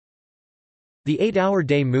The 8-hour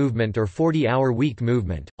day movement or 40-hour week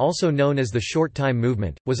movement, also known as the short-time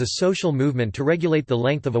movement, was a social movement to regulate the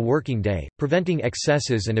length of a working day, preventing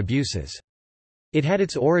excesses and abuses. It had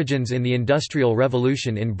its origins in the Industrial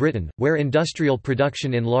Revolution in Britain, where industrial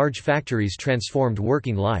production in large factories transformed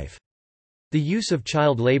working life. The use of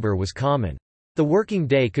child labour was common. The working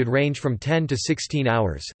day could range from 10 to 16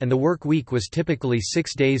 hours, and the work week was typically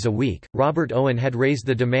 6 days a week. Robert Owen had raised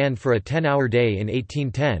the demand for a 10-hour day in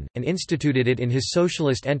 1810, and instituted it in his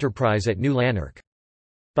socialist enterprise at New Lanark.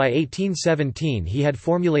 By 1817 he had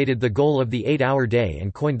formulated the goal of the 8-hour day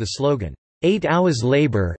and coined the slogan, 8 hours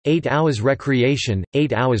labour, 8 hours recreation,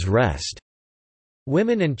 8 hours rest.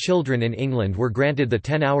 Women and children in England were granted the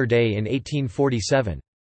 10-hour day in 1847.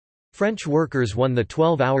 French workers won the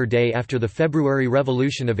 12-hour day after the February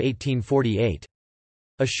Revolution of 1848.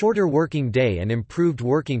 A shorter working day and improved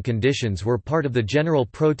working conditions were part of the general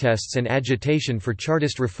protests and agitation for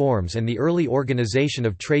Chartist reforms and the early organization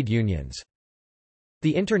of trade unions.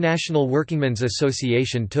 The International Workingmen's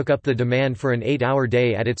Association took up the demand for an 8-hour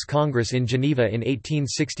day at its Congress in Geneva in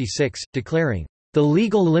 1866, declaring, "The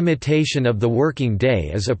legal limitation of the working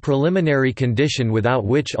day is a preliminary condition without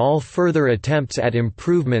which all further attempts at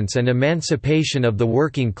improvements and emancipation of the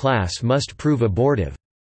working class must prove abortive."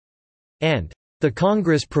 And, "The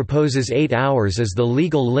Congress proposes 8 hours as the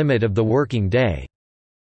legal limit of the working day."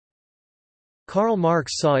 Karl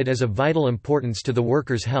Marx saw it as of vital importance to the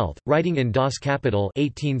workers' health, writing in Das Kapital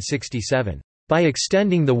 1867, "By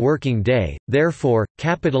extending the working day, therefore,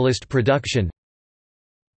 capitalist production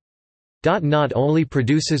not only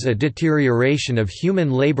produces a deterioration of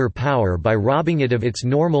human labor power by robbing it of its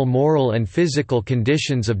normal moral and physical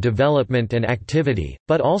conditions of development and activity,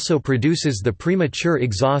 but also produces the premature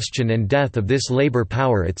exhaustion and death of this labor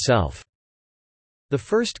power itself." The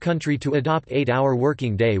first country to adopt 8-hour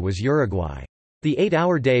working day was Uruguay. The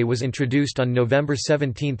 8-hour day was introduced on November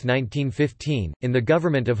 17, 1915, in the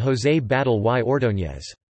government of José Batlle y Ordóñez.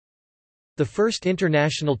 The first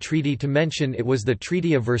international treaty to mention it was the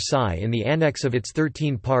Treaty of Versailles in the annex of its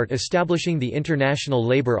 13th part establishing the International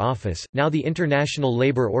Labour Office, now the International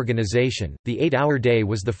Labour Organization. The 8-hour day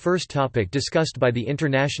was the first topic discussed by the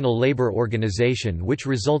International Labour Organization, which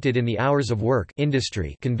resulted in the Hours of Work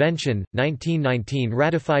Industry Convention, 1919,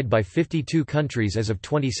 ratified by 52 countries as of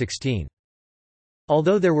 2016.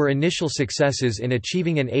 Although there were initial successes in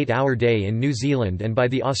achieving an 8-hour day in New Zealand and by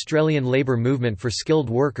the Australian labour movement for skilled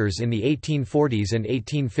workers in the 1840s and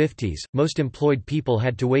 1850s, most employed people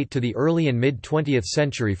had to wait to the early and mid-20th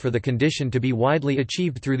century for the condition to be widely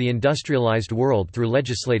achieved through the industrialised world through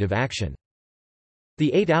legislative action.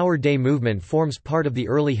 The 8-hour day movement forms part of the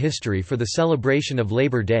early history for the celebration of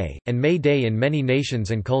Labour Day, and May Day in many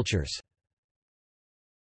nations and cultures.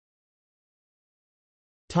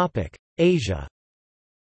 Asia.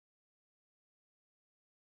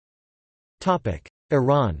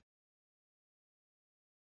 Iran.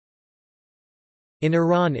 In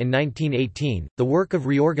Iran in 1918, the work of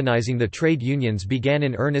reorganizing the trade unions began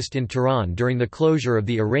in earnest in Tehran during the closure of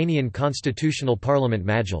the Iranian Constitutional Parliament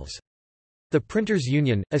Majlis. The Printers'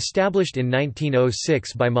 Union, established in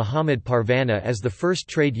 1906 by Muhammad Parvana as the first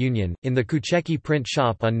trade union, in the Kucheki print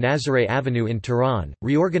shop on Nazaré Avenue in Tehran,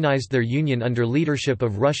 reorganized their union under leadership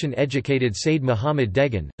of Russian-educated Said Muhammad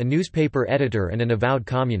Degan, a newspaper editor and an avowed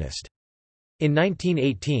communist. In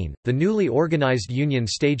 1918, the newly organized union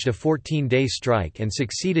staged a 14-day strike and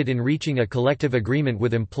succeeded in reaching a collective agreement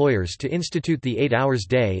with employers to institute the 8 hours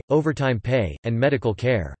day, overtime pay, and medical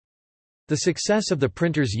care. The success of the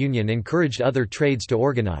Printers' Union encouraged other trades to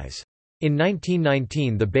organize. In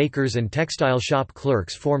 1919, the bakers and textile shop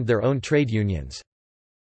clerks formed their own trade unions.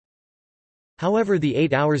 However, the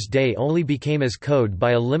 8 hours day only became as code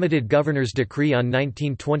by a limited governor's decree on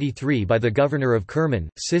 1923 by the governor of Kerman,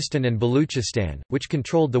 Sistan and Baluchistan, which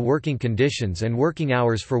controlled the working conditions and working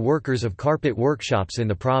hours for workers of carpet workshops in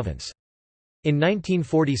the province. In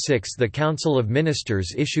 1946 the Council of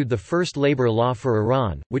Ministers issued the first labor law for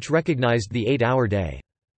Iran, which recognized the 8-hour day.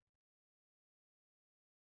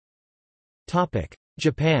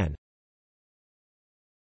 Japan.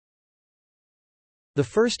 The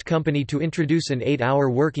first company to introduce an 8-hour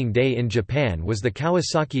working day in Japan was the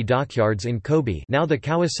Kawasaki Dockyards in Kobe, now the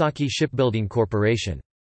Kawasaki Shipbuilding Corporation.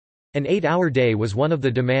 An 8-hour day was one of the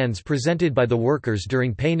demands presented by the workers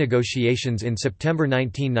during pay negotiations in September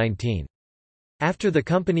 1919. After the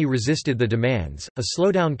company resisted the demands, a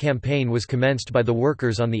slowdown campaign was commenced by the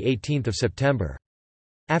workers on 18 September.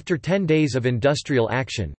 After 10 days of industrial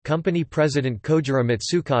action, company president Kojiro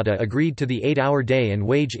Mitsukata agreed to the 8-hour day and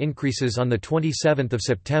wage increases on 27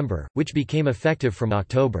 September, which became effective from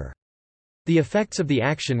October. The effects of the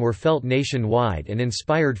action were felt nationwide and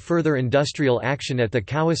inspired further industrial action at the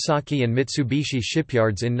Kawasaki and Mitsubishi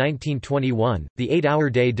shipyards in 1921. The 8-hour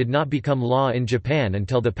day did not become law in Japan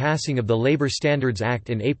until the passing of the Labor Standards Act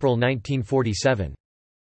in April 1947.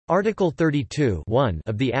 Article 32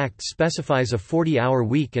 of the Act specifies a 40-hour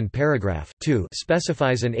week and paragraph 2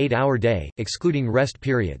 specifies an 8-hour day, excluding rest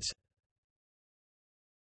periods.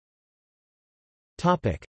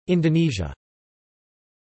 Indonesia.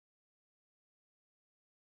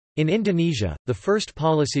 In Indonesia, the first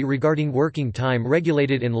policy regarding working time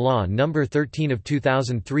regulated in Law No. 13 of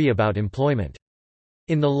 2003 about employment.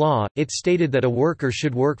 In the law, it stated that a worker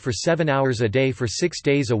should work for 7 hours a day for 6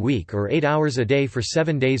 days a week or 8 hours a day for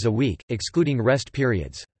 7 days a week, excluding rest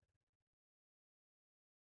periods.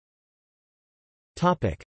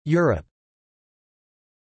 Europe.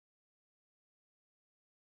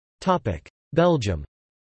 Belgium.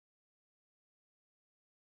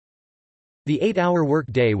 The 8-hour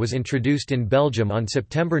work-day was introduced in Belgium on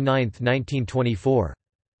September 9, 1924.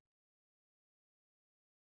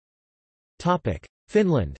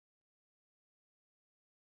 Finland.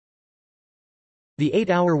 The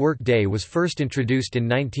 8-hour work-day was first introduced in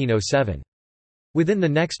 1907. Within the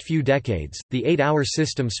next few decades, the 8-hour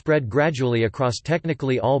system spread gradually across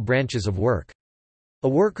technically all branches of work. A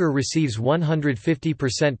worker receives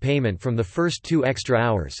 150% payment from the first 2 extra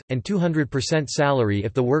hours, and 200% salary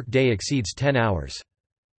if the work day exceeds 10 hours.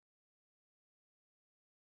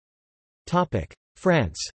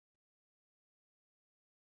 France.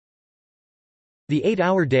 The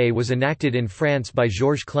 8-hour day was enacted in France by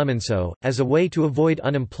Georges Clemenceau, as a way to avoid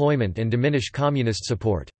unemployment and diminish communist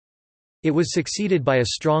support. It was succeeded by a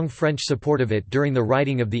strong French support of it during the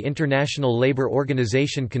writing of the International Labour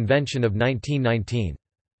Organization Convention of 1919.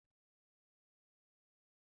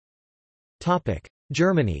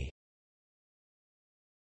 Germany.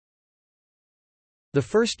 The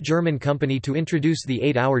first German company to introduce the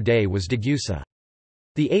 8-hour day was Degussa.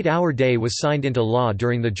 The 8-hour day was signed into law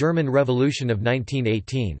during the German Revolution of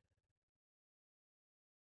 1918.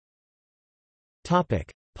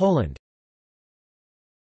 Poland.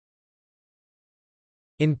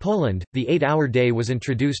 In Poland, the 8-hour day was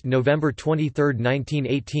introduced November 23,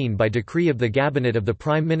 1918 by decree of the Cabinet of the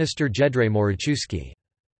Prime Minister Jedrzej Moraczewski.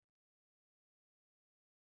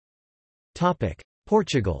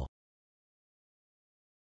 Portugal.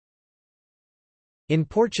 In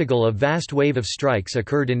Portugal, a vast wave of strikes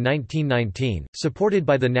occurred in 1919, supported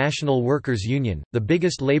by the National Workers' Union, the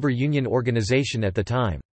biggest labour union organisation at the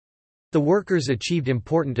time. The workers achieved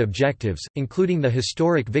important objectives, including the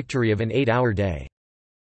historic victory of an 8-hour day.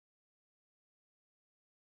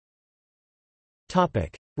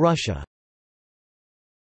 Russia.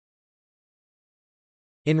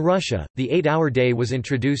 In Russia, the 8-hour day was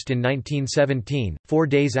introduced in 1917, 4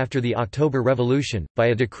 days after the October Revolution, by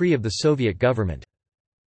a decree of the Soviet government.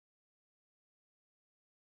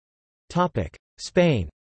 Spain.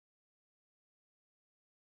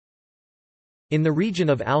 In the region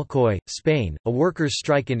of Alcoy, Spain, a workers'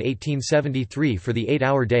 strike in 1873 for the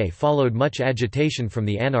 8-hour day followed much agitation from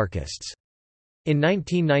the anarchists. In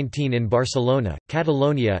 1919 in Barcelona,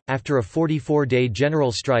 Catalonia, after a 44-day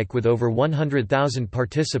general strike with over 100,000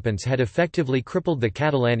 participants had effectively crippled the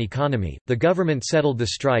Catalan economy, the government settled the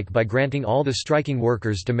strike by granting all the striking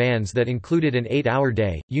workers demands that included an 8-hour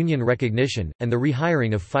day, union recognition, and the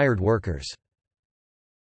rehiring of fired workers.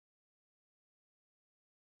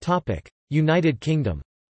 United Kingdom.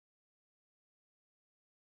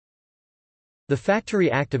 The Factory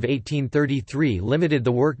Act of 1833 limited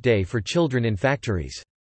the workday for children in factories.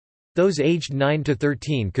 Those aged 9 to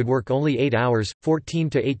 13 could work only 8 hours, 14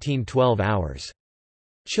 to 18 12 hours.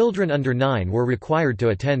 Children under 9 were required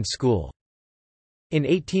to attend school. In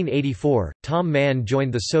 1884, Tom Mann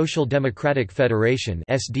joined the Social Democratic Federation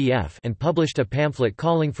 (SDF) and published a pamphlet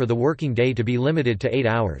calling for the working day to be limited to 8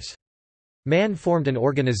 hours. Mann formed an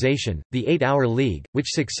organization, the 8-Hour League, which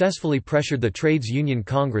successfully pressured the Trades Union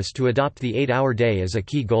Congress to adopt the 8-hour day as a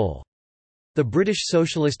key goal. The British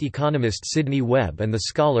socialist economist Sidney Webb and the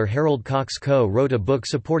scholar Harold Cox co-wrote a book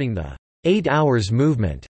supporting the 8 Hours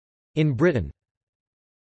movement in Britain.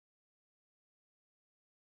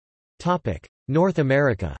 North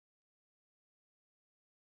America.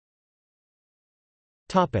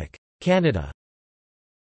 Canada.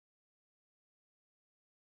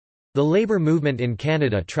 The labour movement in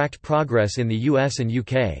Canada tracked progress in the US and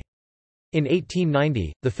UK. In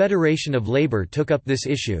 1890, the Federation of Labour took up this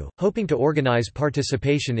issue, hoping to organise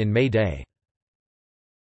participation in May Day.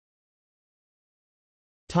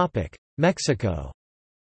 Mexico.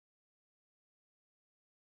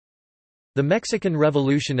 The Mexican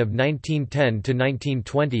Revolution of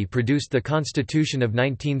 1910–1920 produced the Constitution of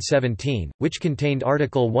 1917, which contained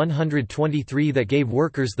Article 123 that gave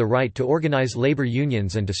workers the right to organize labor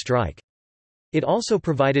unions and to strike. It also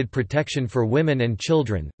provided protection for women and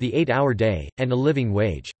children, the 8-hour day, and a living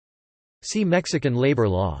wage. See Mexican labor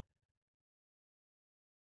law.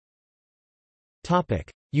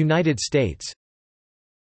 United States.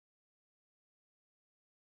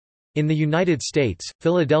 In the United States,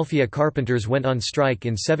 Philadelphia carpenters went on strike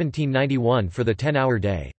in 1791 for the 10-hour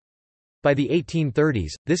day. By the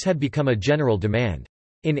 1830s, this had become a general demand.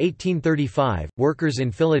 In 1835, workers in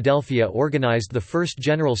Philadelphia organized the first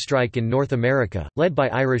general strike in North America, led by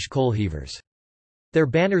Irish coal heavers. Their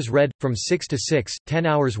banners read, "From 6 to 6, 10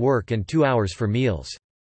 hours work and 2 hours for meals."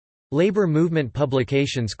 Labor movement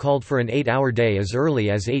publications called for an 8-hour day as early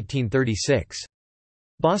as 1836.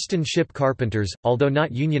 Boston ship carpenters, although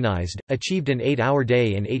not unionized, achieved an 8-hour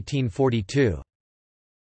day in 1842.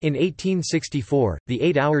 In 1864, the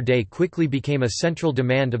 8-hour day quickly became a central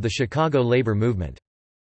demand of the Chicago labor movement.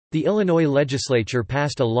 The Illinois legislature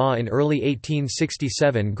passed a law in early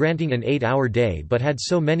 1867 granting an 8-hour day but had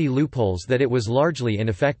so many loopholes that it was largely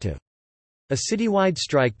ineffective. A citywide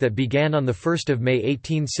strike that began on 1 May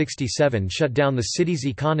 1867 shut down the city's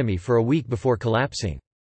economy for a week before collapsing.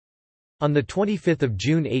 On 25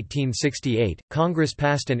 June 1868, Congress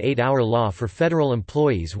passed an 8-hour law for federal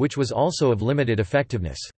employees which was also of limited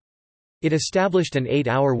effectiveness. It established an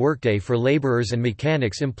 8-hour workday for laborers and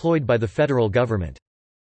mechanics employed by the federal government.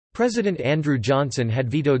 President Andrew Johnson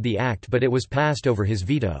had vetoed the act, but it was passed over his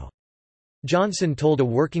veto. Johnson told a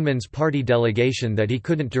Workingmen's Party delegation that he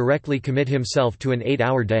couldn't directly commit himself to an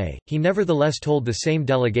 8-hour day. He nevertheless told the same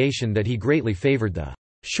delegation that he greatly favored the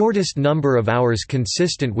shortest number of hours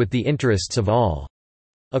consistent with the interests of all.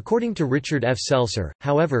 According to Richard F. Seltzer,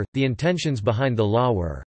 however, the intentions behind the law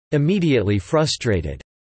were immediately frustrated,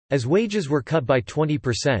 as wages were cut by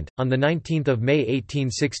 20%. On 19 May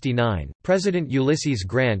 1869, President Ulysses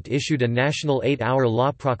Grant issued a national 8-hour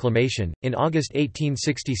law proclamation. In August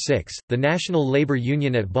 1866, the National Labor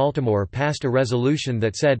Union at Baltimore passed a resolution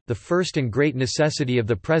that said, "The first and great necessity of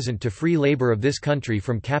the present to free labor of this country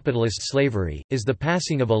from capitalist slavery, is the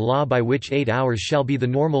passing of a law by which 8 hours shall be the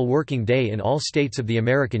normal working day in all states of the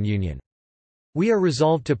American Union. We are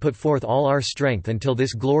resolved to put forth all our strength until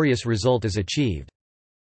this glorious result is achieved."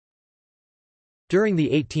 During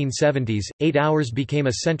the 1870s, 8 hours became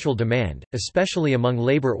a central demand, especially among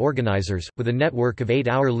labor organizers, with a network of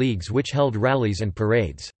 8-hour leagues which held rallies and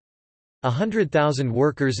parades. 100,000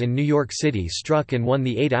 workers in New York City struck and won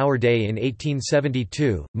the 8-hour day in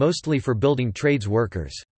 1872, mostly for building trades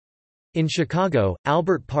workers. In Chicago,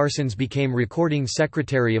 Albert Parsons became recording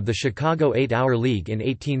secretary of the Chicago 8-Hour League in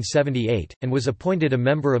 1878, and was appointed a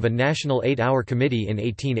member of a national 8-hour committee in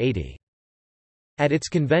 1880. At its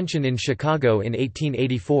convention in Chicago in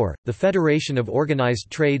 1884, the Federation of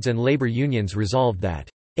Organized Trades and Labor Unions resolved that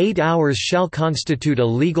 8 hours shall constitute a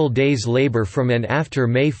legal day's labor from and after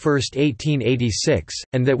May 1, 1886,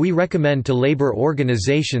 and that we recommend to labor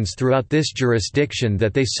organizations throughout this jurisdiction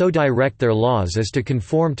that they so direct their laws as to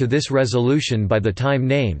conform to this resolution by the time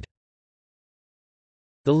named.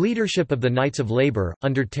 The leadership of the Knights of Labor,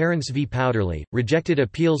 under Terence V. Powderly, rejected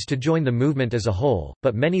appeals to join the movement as a whole,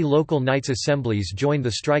 but many local Knights assemblies joined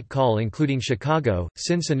the strike call, including Chicago,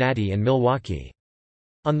 Cincinnati and Milwaukee.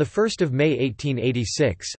 On 1 May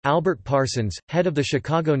 1886, Albert Parsons, head of the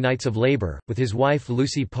Chicago Knights of Labor, with his wife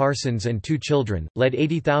Lucy Parsons and 2 children, led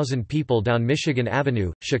 80,000 people down Michigan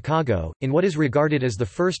Avenue, Chicago, in what is regarded as the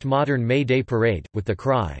first modern May Day parade, with the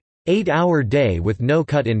cry, "8-hour day with no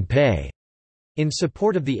cut in pay," in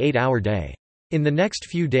support of the 8-hour day. In the next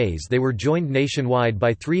few days they were joined nationwide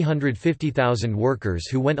by 350,000 workers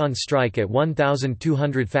who went on strike at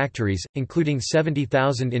 1,200 factories, including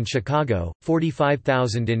 70,000 in Chicago,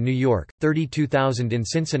 45,000 in New York, 32,000 in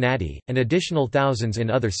Cincinnati, and additional thousands in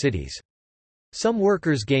other cities. Some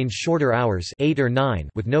workers gained shorter hours, 8 or 9,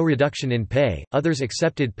 with no reduction in pay, others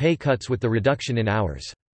accepted pay cuts with the reduction in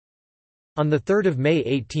hours. On 3 May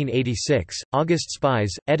 1886, August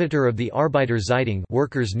Spies, editor of the Arbeiterzeitung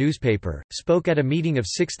workers' newspaper, spoke at a meeting of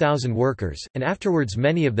 6,000 workers, and afterwards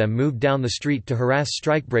many of them moved down the street to harass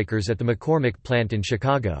strikebreakers at the McCormick plant in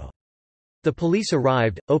Chicago. The police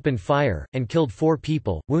arrived, opened fire, and killed 4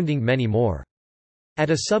 people, wounding many more. At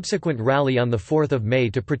a subsequent rally on 4 May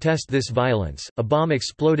to protest this violence, a bomb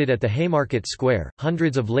exploded at the Haymarket Square,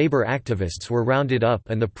 hundreds of labor activists were rounded up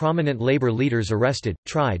and the prominent labor leaders arrested,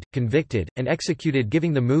 tried, convicted, and executed,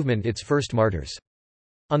 giving the movement its first martyrs.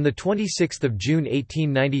 On 26 June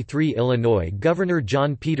 1893 Illinois Governor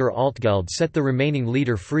John Peter Altgeld set the remaining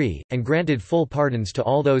leader free, and granted full pardons to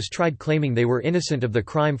all those tried claiming they were innocent of the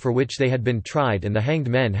crime for which they had been tried and the hanged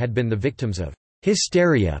men had been the victims of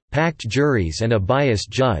hysteria, packed juries and a biased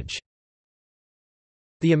judge.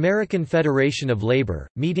 The American Federation of Labor,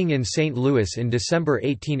 meeting in St. Louis in December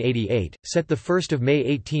 1888, set 1 May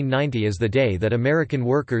 1890 as the day that American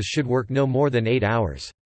workers should work no more than 8 hours.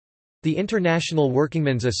 The International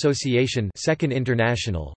Workingmen's Association Second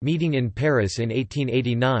International, meeting in Paris in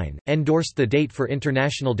 1889, endorsed the date for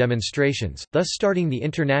international demonstrations, thus starting the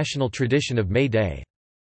international tradition of May Day.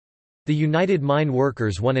 The United Mine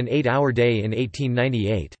Workers won an 8-hour day in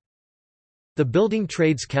 1898. The Building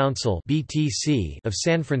Trades Council (BTC) of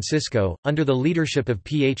San Francisco, under the leadership of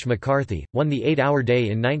P. H. McCarthy, won the 8-hour day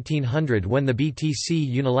in 1900 when the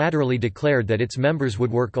BTC unilaterally declared that its members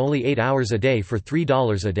would work only 8 hours a day for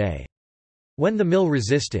 $3 a day. When the mill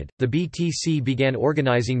resisted, the BTC began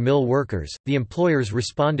organizing mill workers. The employers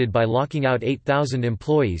responded by locking out 8,000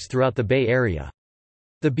 employees throughout the Bay Area.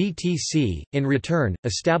 The BTC, in return,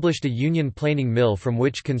 established a union planing mill from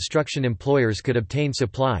which construction employers could obtain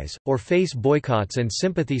supplies, or face boycotts and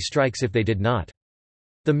sympathy strikes if they did not.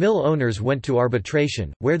 The mill owners went to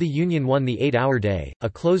arbitration, where the union won the 8-hour day, a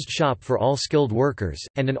closed shop for all skilled workers,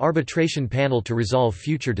 and an arbitration panel to resolve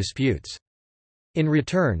future disputes. In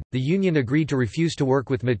return, the union agreed to refuse to work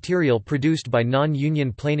with material produced by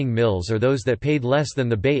non-union planing mills or those that paid less than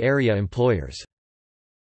the Bay Area employers.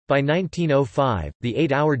 By 1905, the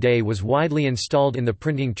 8-hour day was widely installed in the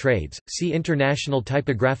printing trades, see International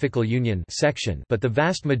Typographical Union section, but the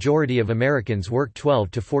vast majority of Americans worked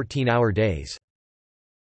 12 to 14-hour days.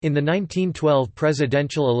 In the 1912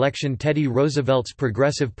 presidential election, Teddy Roosevelt's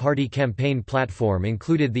Progressive Party campaign platform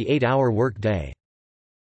included the 8-hour work day.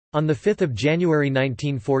 On 5 January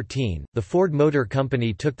 1914, the Ford Motor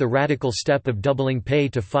Company took the radical step of doubling pay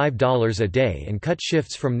to $5 a day and cut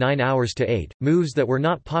shifts from 9 hours to 8, moves that were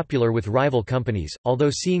not popular with rival companies, although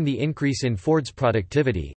seeing the increase in Ford's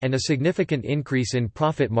productivity, and a significant increase in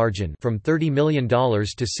profit margin from $30 million to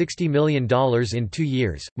 $60 million in 2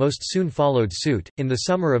 years, most soon followed suit. In the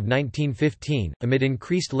summer of 1915, amid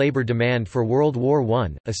increased labor demand for World War I,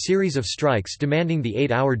 a series of strikes demanding the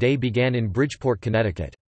 8-hour day began in Bridgeport,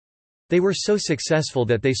 Connecticut. They were so successful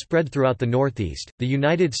that they spread throughout the Northeast. The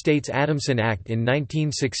United States Adamson Act in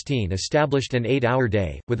 1916 established an 8-hour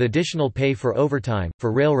day, with additional pay for overtime,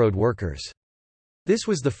 for railroad workers. This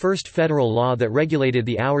was the first federal law that regulated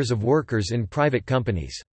the hours of workers in private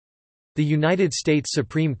companies. The United States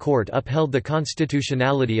Supreme Court upheld the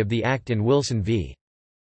constitutionality of the act in Wilson v.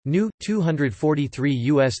 New. 243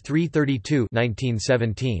 U.S. 332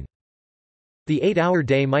 1917. The 8-hour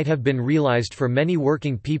day might have been realized for many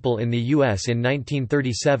working people in the U.S. in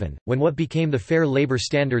 1937, when what became the Fair Labor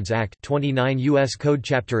Standards Act 29 U.S. Code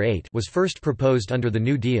Chapter 8 was first proposed under the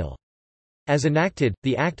New Deal. As enacted,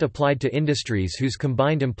 the act applied to industries whose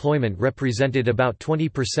combined employment represented about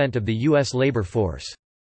 20% of the U.S. labor force.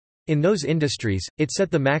 In those industries, it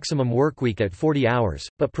set the maximum workweek at 40 hours,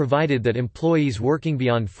 but provided that employees working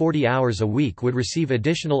beyond 40 hours a week would receive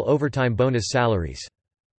additional overtime bonus salaries.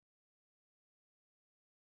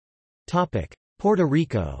 Puerto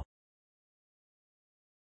Rico.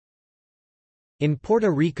 In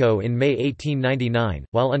Puerto Rico in May 1899,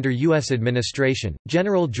 while under U.S. administration,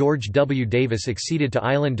 General George W. Davis acceded to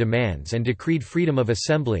island demands and decreed freedom of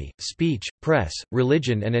assembly, speech, press,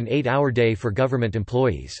 religion and an 8-hour day for government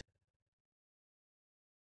employees.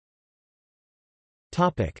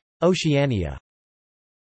 Oceania.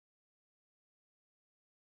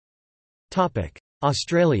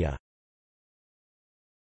 Australia.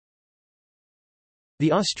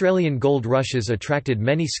 The Australian gold rushes attracted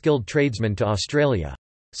many skilled tradesmen to Australia.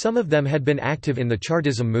 Some of them had been active in the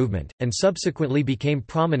Chartism movement, and subsequently became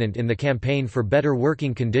prominent in the campaign for better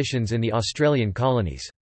working conditions in the Australian colonies.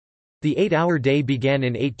 The 8-hour day began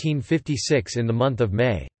in 1856 in the month of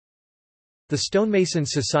May. The Stonemasons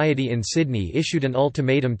Society in Sydney issued an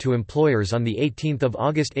ultimatum to employers on 18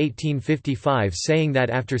 August 1855 saying that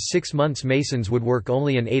after 6 months masons would work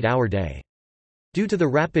only an 8-hour day. Due to the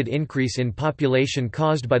rapid increase in population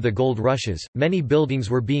caused by the gold rushes, many buildings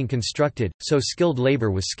were being constructed, so skilled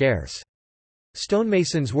labor was scarce.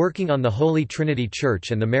 Stonemasons working on the Holy Trinity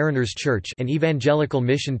Church and the Mariners' Church, an evangelical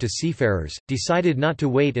mission to seafarers, decided not to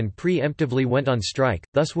wait and preemptively went on strike,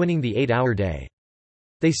 thus winning the 8-hour day.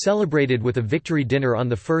 They celebrated with a victory dinner on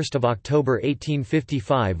 1 October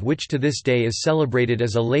 1855, which to this day is celebrated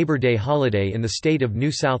as a Labor Day holiday in the state of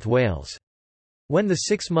New South Wales. When the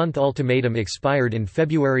 6-month ultimatum expired in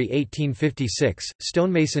February 1856,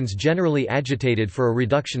 stonemasons generally agitated for a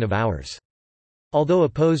reduction of hours. Although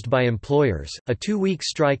opposed by employers, a 2-week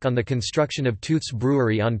strike on the construction of Tooth's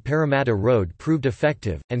Brewery on Parramatta Road proved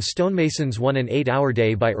effective, and stonemasons won an 8-hour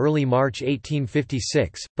day by early March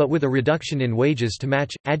 1856, but with a reduction in wages to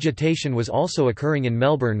match. Agitation was also occurring in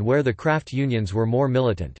Melbourne where the craft unions were more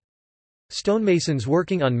militant. Stonemasons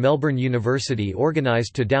working on Melbourne University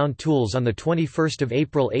organised to down tools on 21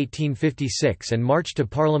 April 1856 and marched to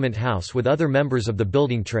Parliament House with other members of the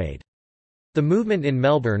building trade. The movement in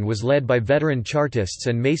Melbourne was led by veteran Chartists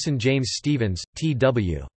and Mason James Stephens,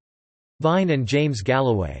 T.W. Vine and James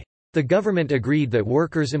Galloway. The government agreed that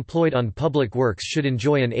workers employed on public works should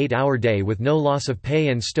enjoy an 8-hour day with no loss of pay,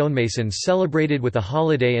 and stonemasons celebrated with a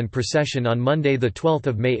holiday and procession on Monday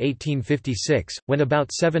 12 May 1856, when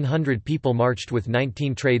about 700 people marched with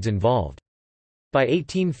 19 trades involved. By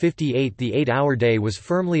 1858 the 8-hour day was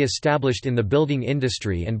firmly established in the building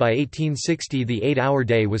industry, and by 1860 the 8-hour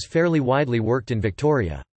day was fairly widely worked in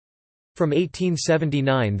Victoria. From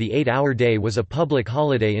 1879 the 8-hour day was a public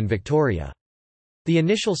holiday in Victoria. The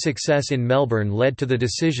initial success in Melbourne led to the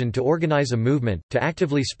decision to organise a movement, to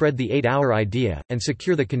actively spread the 8-hour idea, and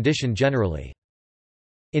secure the condition generally.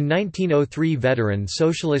 In 1903 veteran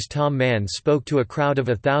socialist Tom Mann spoke to a crowd of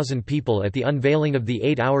 1,000 people at the unveiling of the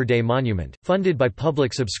 8-hour day monument, funded by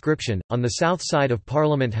public subscription, on the south side of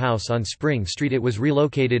Parliament House on Spring Street. It was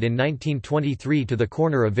relocated in 1923 to the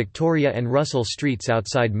corner of Victoria and Russell Streets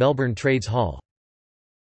outside Melbourne Trades Hall.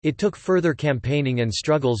 It took further campaigning and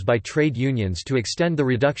struggles by trade unions to extend the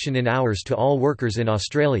reduction in hours to all workers in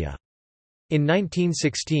Australia. In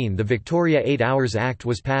 1916 the Victoria 8 Hours Act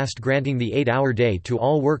was passed granting the 8-hour day to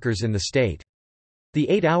all workers in the state. The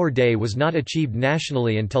 8-hour day was not achieved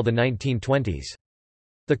nationally until the 1920s.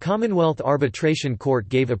 The Commonwealth Arbitration Court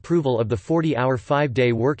gave approval of the 40-hour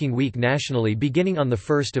 5-day working week nationally beginning on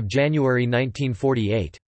 1 January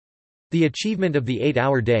 1948. The achievement of the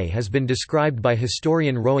 8-hour day has been described by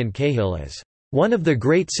historian Rowan Cahill as one of the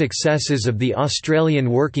great successes of the Australian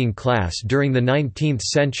working class during the 19th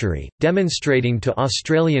century, demonstrating to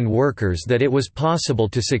Australian workers that it was possible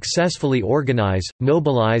to successfully organise,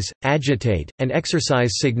 mobilise, agitate, and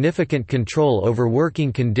exercise significant control over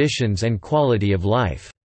working conditions and quality of life.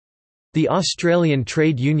 The Australian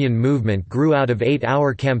trade union movement grew out of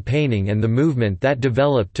 8-hour campaigning and the movement that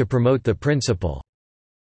developed to promote the principle.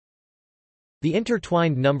 The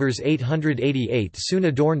intertwined numbers 888 soon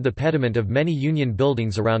adorned the pediment of many union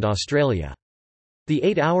buildings around Australia. The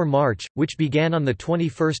 8-hour march, which began on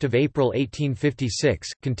 21 April 1856,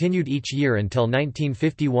 continued each year until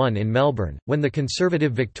 1951 in Melbourne, when the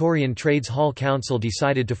conservative Victorian Trades Hall Council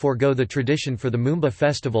decided to forego the tradition for the Moomba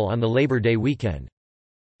Festival on the Labor Day weekend.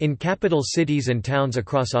 In capital cities and towns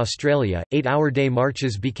across Australia, 8-hour day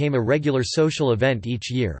marches became a regular social event each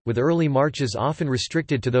year, with early marches often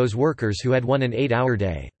restricted to those workers who had won an 8-hour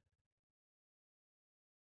day.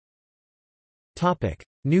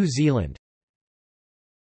 New Zealand.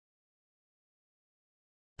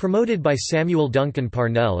 Promoted by Samuel Duncan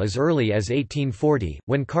Parnell as early as 1840,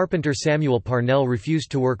 when carpenter Samuel Parnell refused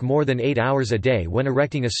to work more than 8 hours a day when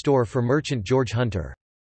erecting a store for merchant George Hunter.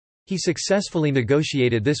 He successfully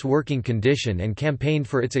negotiated this working condition and campaigned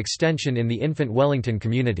for its extension in the infant Wellington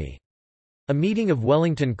community. A meeting of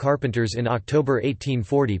Wellington carpenters in October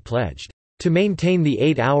 1840 pledged to maintain the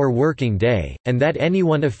 8-hour working day, and that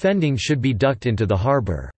anyone offending should be ducked into the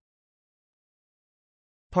harbour.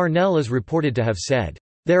 Parnell is reported to have said,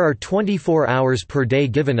 "There are 24 hours per day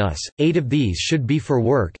given us, 8 of these should be for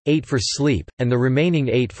work, 8 for sleep, and the remaining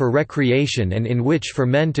 8 for recreation, and in which for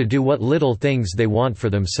men to do what little things they want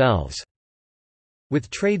for themselves."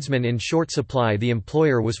 With tradesmen in short supply, the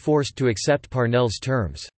employer was forced to accept Parnell's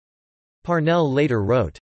terms. Parnell later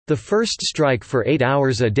wrote, "The first strike for 8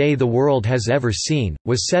 hours a day the world has ever seen,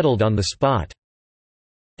 was settled on the spot."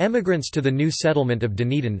 Emigrants to the new settlement of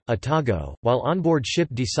Dunedin, Otago, while on board ship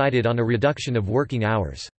decided on a reduction of working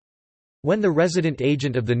hours. When the resident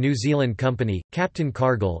agent of the New Zealand Company, Captain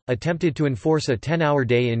Cargill, attempted to enforce a 10-hour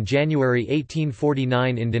day in January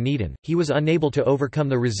 1849 in Dunedin, he was unable to overcome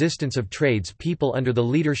the resistance of tradespeople under the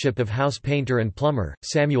leadership of house painter and plumber,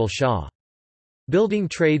 Samuel Shaw. Building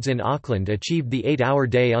trades in Auckland achieved the 8-hour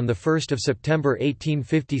day on 1 September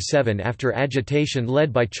 1857 after agitation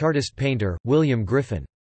led by Chartist painter, William Griffin.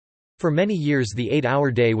 For many years the 8-hour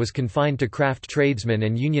day was confined to craft tradesmen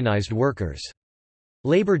and unionised workers.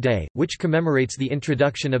 Labor Day, which commemorates the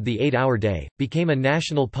introduction of the 8-hour day, became a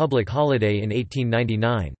national public holiday in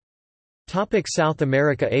 1899. South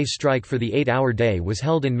America. A strike for the 8-hour day was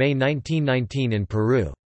held in May 1919 in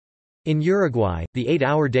Peru. In Uruguay, the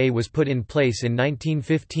 8-hour day was put in place in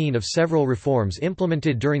 1915 of several reforms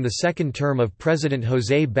implemented during the second term of President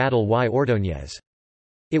José Batlle y Ordóñez.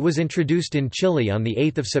 It was introduced in Chile on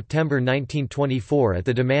 8 September 1924 at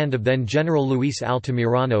the demand of then General Luis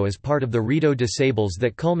Altamirano as part of the Rito Disables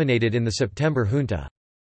that culminated in the September junta.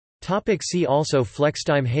 See also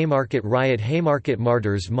Flextime Haymarket Riot Haymarket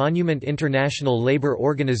Martyrs Monument International Labour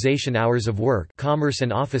Organization Hours of Work Commerce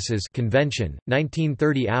and Offices Convention,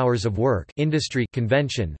 1930 Hours of Work Industry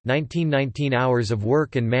Convention, 1919 Hours of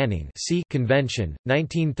Work and Manning Convention,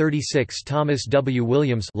 1936 Thomas W.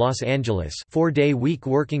 Williams Los Angeles 4-day week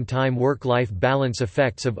working time work-life balance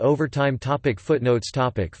effects of overtime Footnotes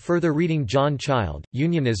Further reading John Child,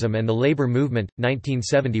 Unionism and the Labour Movement,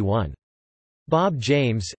 1971. Bob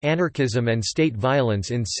James, Anarchism and State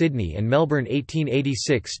Violence in Sydney and Melbourne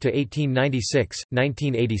 1886–1896,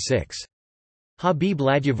 1986. Habib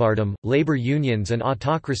Ladjavardam, Labour Unions and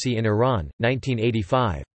Autocracy in Iran,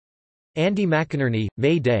 1985. Andy McInerney,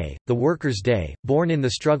 May Day, The Workers' Day, Born in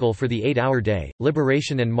the Struggle for the 8-Hour Day,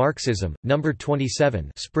 Liberation and Marxism, No.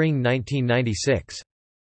 27 Spring 1996.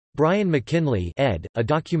 Brian McKinley ed., A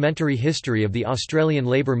Documentary History of the Australian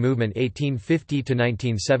Labour Movement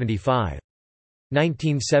 1850–1975.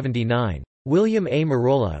 1979. William A.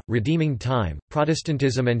 Marola, Redeeming Time,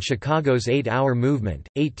 Protestantism and Chicago's 8-Hour Movement,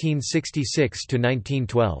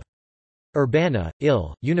 1866–1912. Urbana,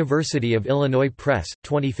 Ill., University of Illinois Press,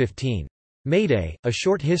 2015. May Day, A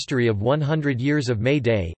Short History of 100 Years of May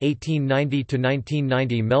Day,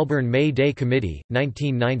 1890–1990 Melbourne May Day Committee,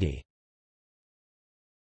 1990.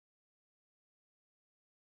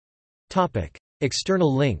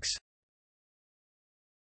 External links.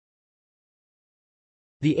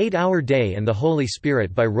 The 8-Hour Day and the Holy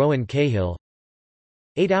Spirit by Rowan Cahill.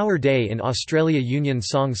 8-Hour Day in Australia Union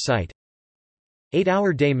Songs site.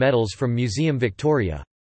 8-Hour Day medals from Museum Victoria.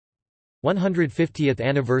 150th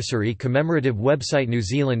Anniversary Commemorative Website New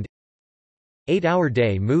Zealand. 8-Hour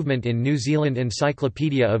Day Movement in New Zealand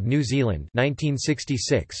Encyclopedia of New Zealand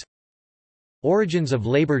 1966. Origins of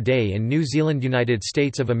Labour Day in New Zealand United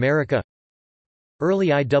States of America. Early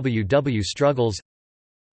IWW struggles.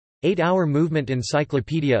 8-Hour Movement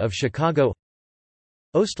Encyclopedia of Chicago.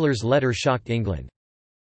 Ostler's letter shocked England.